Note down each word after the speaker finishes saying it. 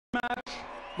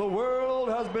The world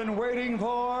has been waiting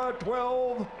for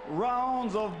 12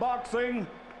 rounds of boxing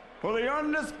for the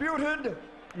undisputed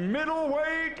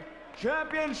middleweight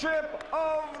championship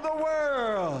of the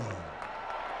world.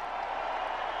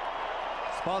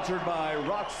 Sponsored by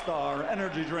Rockstar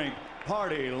Energy Drink,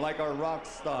 party like a rock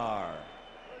star.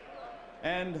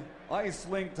 And Ice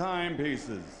Link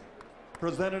timepieces,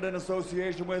 presented in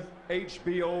association with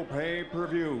HBO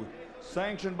Pay-Per-View,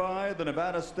 sanctioned by the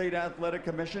Nevada State Athletic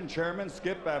Commission Chairman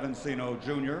Skip Avancino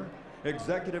Jr.,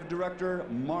 Executive Director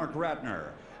Mark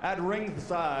Ratner. At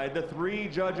ringside, the 3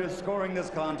 judges scoring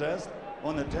this contest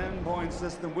on the 10-point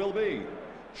system will be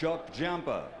Chuck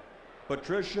Giampa,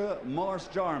 Patricia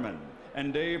Morse-Jarman,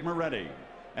 and Dave Moretti.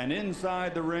 And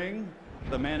inside the ring,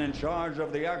 the man in charge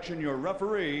of the action, your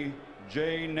referee,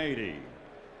 Jay Nady.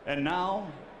 And now,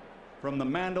 from the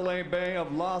Mandalay Bay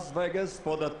of Las Vegas,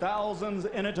 for the thousands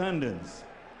in attendance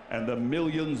and the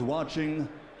millions watching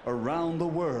around the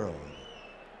world,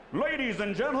 ladies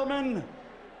and gentlemen,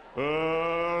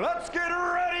 let's get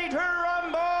ready to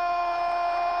rumble!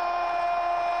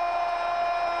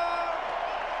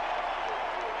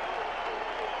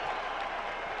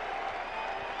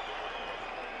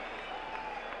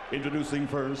 Introducing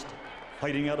first,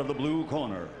 fighting out of the blue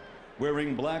corner,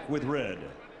 wearing black with red,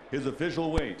 his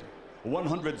official weight,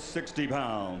 160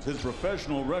 pounds. His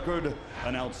professional record,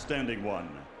 an outstanding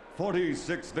one.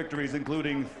 46 victories,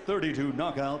 including 32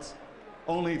 knockouts,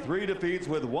 only 3 defeats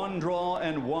with 1 draw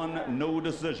and 1 no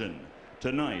decision.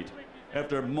 Tonight,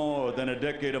 after more than a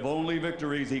decade of only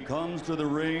victories, he comes to the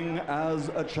ring as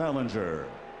a challenger.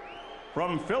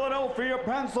 From Philadelphia,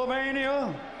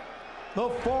 Pennsylvania, the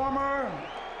former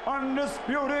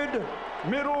undisputed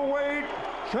middleweight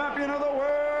champion of the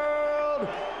world,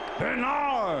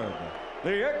 Bernard,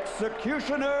 the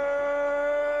Executioner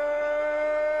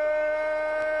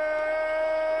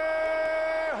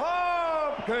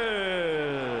Hopkins.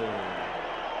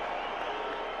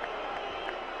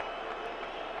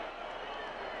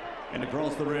 And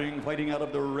across the ring, fighting out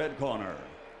of the red corner,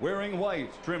 wearing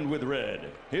white trimmed with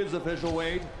red, his official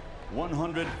weight,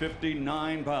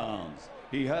 159 pounds.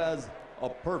 He has a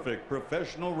perfect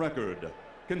professional record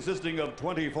consisting of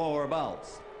 24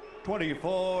 bouts,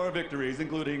 24 victories,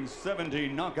 including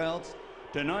 17 knockouts.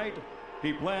 Tonight,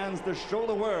 he plans to show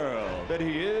the world that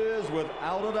he is,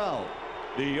 without a doubt,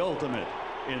 the ultimate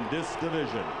in this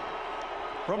division.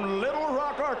 From Little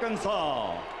Rock,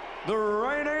 Arkansas, the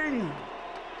reigning,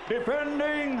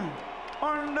 defending,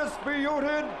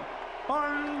 undisputed,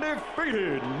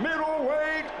 undefeated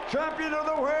middleweight champion of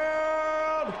the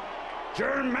world,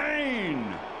 Jermaine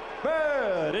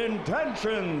Bad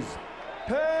Intentions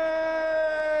Taylor.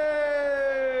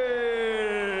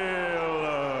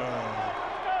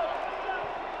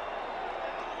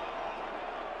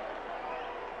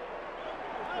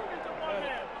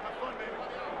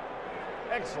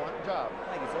 Excellent job.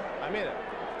 Thank you, sir. I mean it.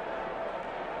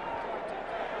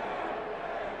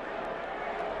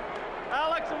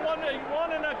 Alex, one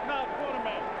and a quarter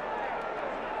man.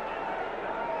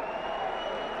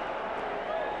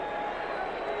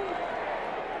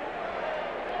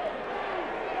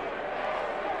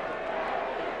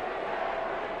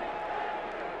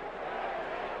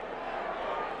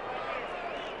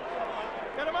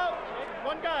 Get him out.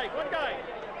 One guy.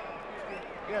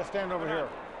 Yeah, stand over here.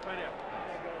 Right here.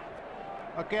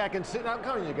 Okay, I can sit. I'm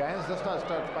coming, you guys. Let's not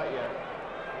start the fight yet.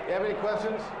 You have any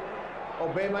questions?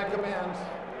 Obey my commands.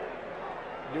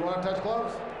 Do you want to touch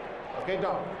gloves? Okay,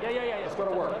 don't. Yeah. Let's go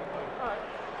to work. All right.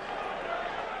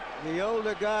 The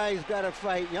older guy's got to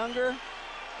fight younger.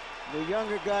 The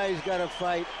younger guy's got to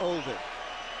fight older.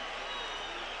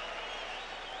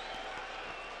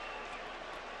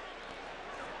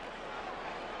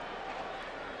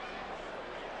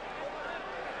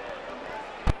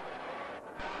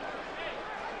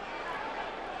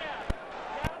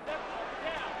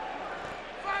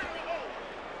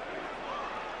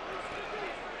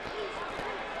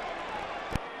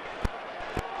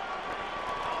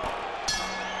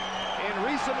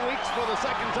 For the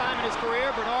second time in his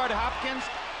career, Bernard Hopkins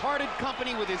parted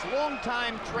company with his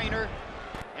longtime trainer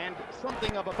and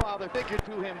something of a father figure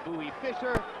to him, Bowie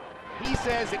Fischer. He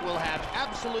says it will have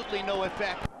absolutely no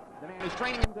effect. The man who's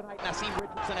training him tonight, Nassim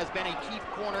Richardson, has been a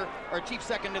chief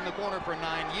second in the corner for 9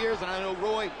 years. And I know,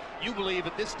 Roy, you believe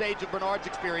at this stage of Bernard's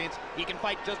experience, he can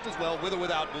fight just as well with or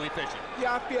without Bowie Fischer.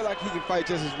 Yeah, I feel like he can fight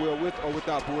just as well with or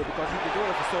without Bowie because he's been doing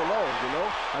it for so long, you know?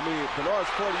 I mean,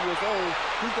 Bernard's 40 years old.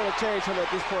 He's going to change him at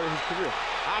this point in his career.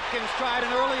 Hopkins tried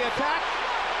an early attack.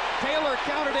 Taylor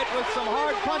countered it with some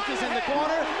hard punches in the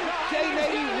corner. Jay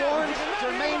Nady warns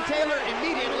Jermaine Taylor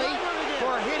immediately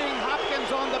for hitting Hopkins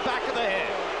on the back of the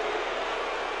head.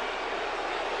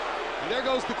 There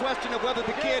goes the question of whether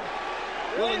the kid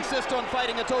will insist on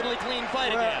fighting a totally clean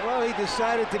fight again. Well, he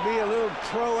decided to be a little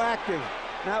proactive,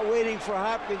 not waiting for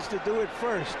Hopkins to do it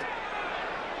first.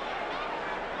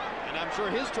 And I'm sure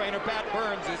his trainer, Pat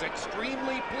Burns, is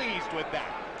extremely pleased with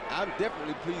that. I'm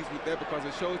definitely pleased with that because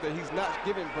it shows that he's not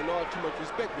giving Bernard too much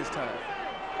respect this time.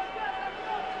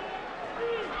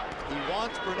 He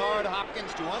wants Bernard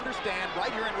Hopkins to understand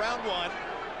right here in round one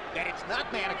that it's not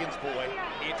man against boy,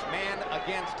 it's man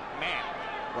against man.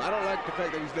 Well, I don't like the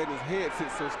fact that he's letting his head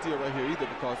sit so still right here either,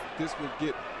 because this would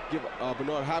give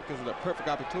Bernard Hopkins a perfect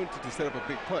opportunity to set up a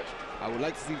big punch. I would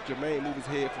like to see Jermaine move his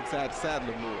head from side to side a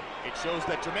little more. It shows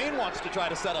that Jermaine wants to try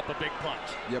to set up a big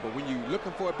punch. Yeah, but when you're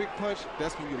looking for a big punch,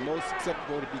 that's when you're most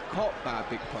susceptible to be caught by a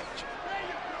big punch.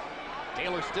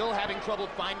 Taylor still having trouble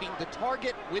finding the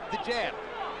target with the jab.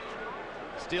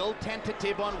 Still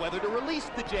tentative on whether to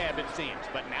release the jab, it seems,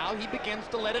 but now he begins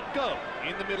to let it go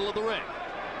in the middle of the ring.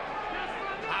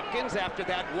 Hopkins, after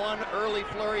that one early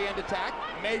flurry and attack,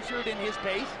 measured in his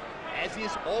pace, as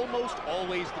is almost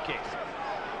always the case.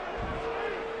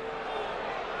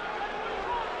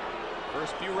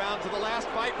 First few rounds of the last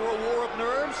fight were a war of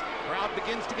nerves. Crowd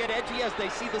begins to get edgy as they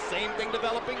see the same thing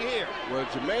developing here. Well,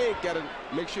 Jermaine got to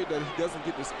make sure that he doesn't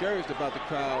get discouraged about the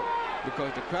crowd,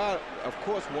 because the crowd, of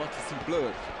course, wants to see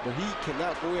blood, but he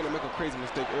cannot go in and make a crazy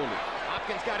mistake early.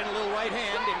 Hopkins got in a little right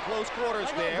hand in close quarters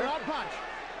there.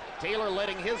 Taylor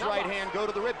letting his right hand go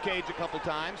to the ribcage a couple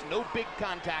times. No big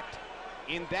contact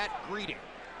in that greeting.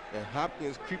 And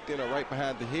Hopkins creeped in right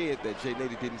behind the head that Jay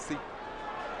Nady didn't see.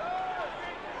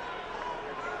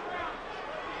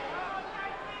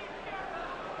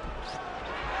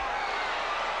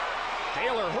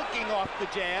 Taylor hooking off the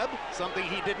jab, something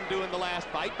he didn't do in the last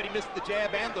fight, but he missed the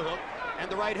jab and the hook and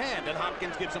the right hand, and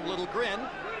Hopkins gives him a little grin,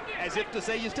 as if to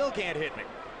say, you still can't hit me.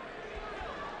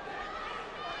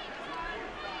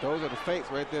 Those are the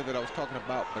feints right there that I was talking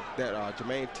about, but that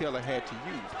Jermaine Taylor had to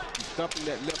use. He's thumping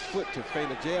that left foot to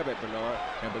feint a jab at Bernard,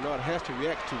 and Bernard has to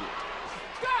react to it.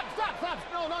 Stop.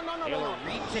 No. Taylor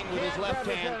reaching with his left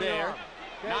hand there,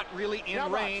 not really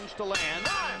in range to land.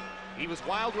 He was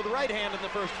wild with the right hand in the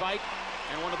first fight,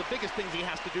 and one of the biggest things he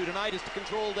has to do tonight is to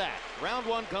control that. Round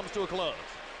one comes to a close.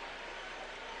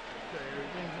 Okay,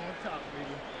 everything's on top,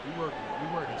 baby. We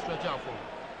working. Stretch out for me.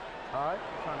 All right?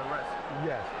 Trying to rest.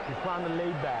 Yes, he's trying to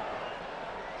lay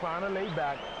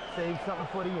back. Save something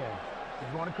for the end.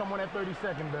 He's going to come on that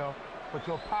 30-second bell, but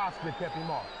your posture kept him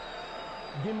off.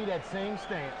 Give me that same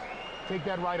stance. Take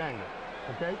that right angle,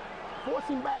 okay? Force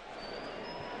him back.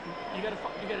 You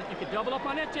can double up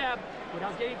on that jab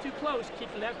without getting too close.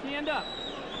 Keep the left hand up.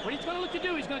 What he's going to look to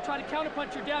do, he's going to try to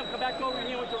counterpunch your jab, come back over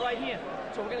here with the right hand.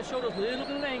 So we're going to show those little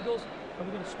bit of angles, and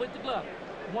we're going to split the glove.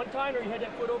 One time, or you had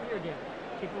that foot over here again.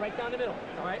 Keep it right down the middle,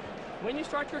 all right? When you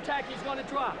start your attack, he's going to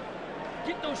drop.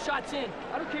 Get those shots in.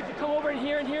 I don't care if you come over in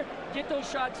here and here, get those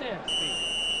shots in.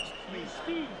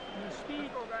 Speed.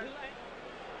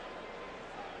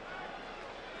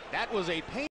 That was a pain.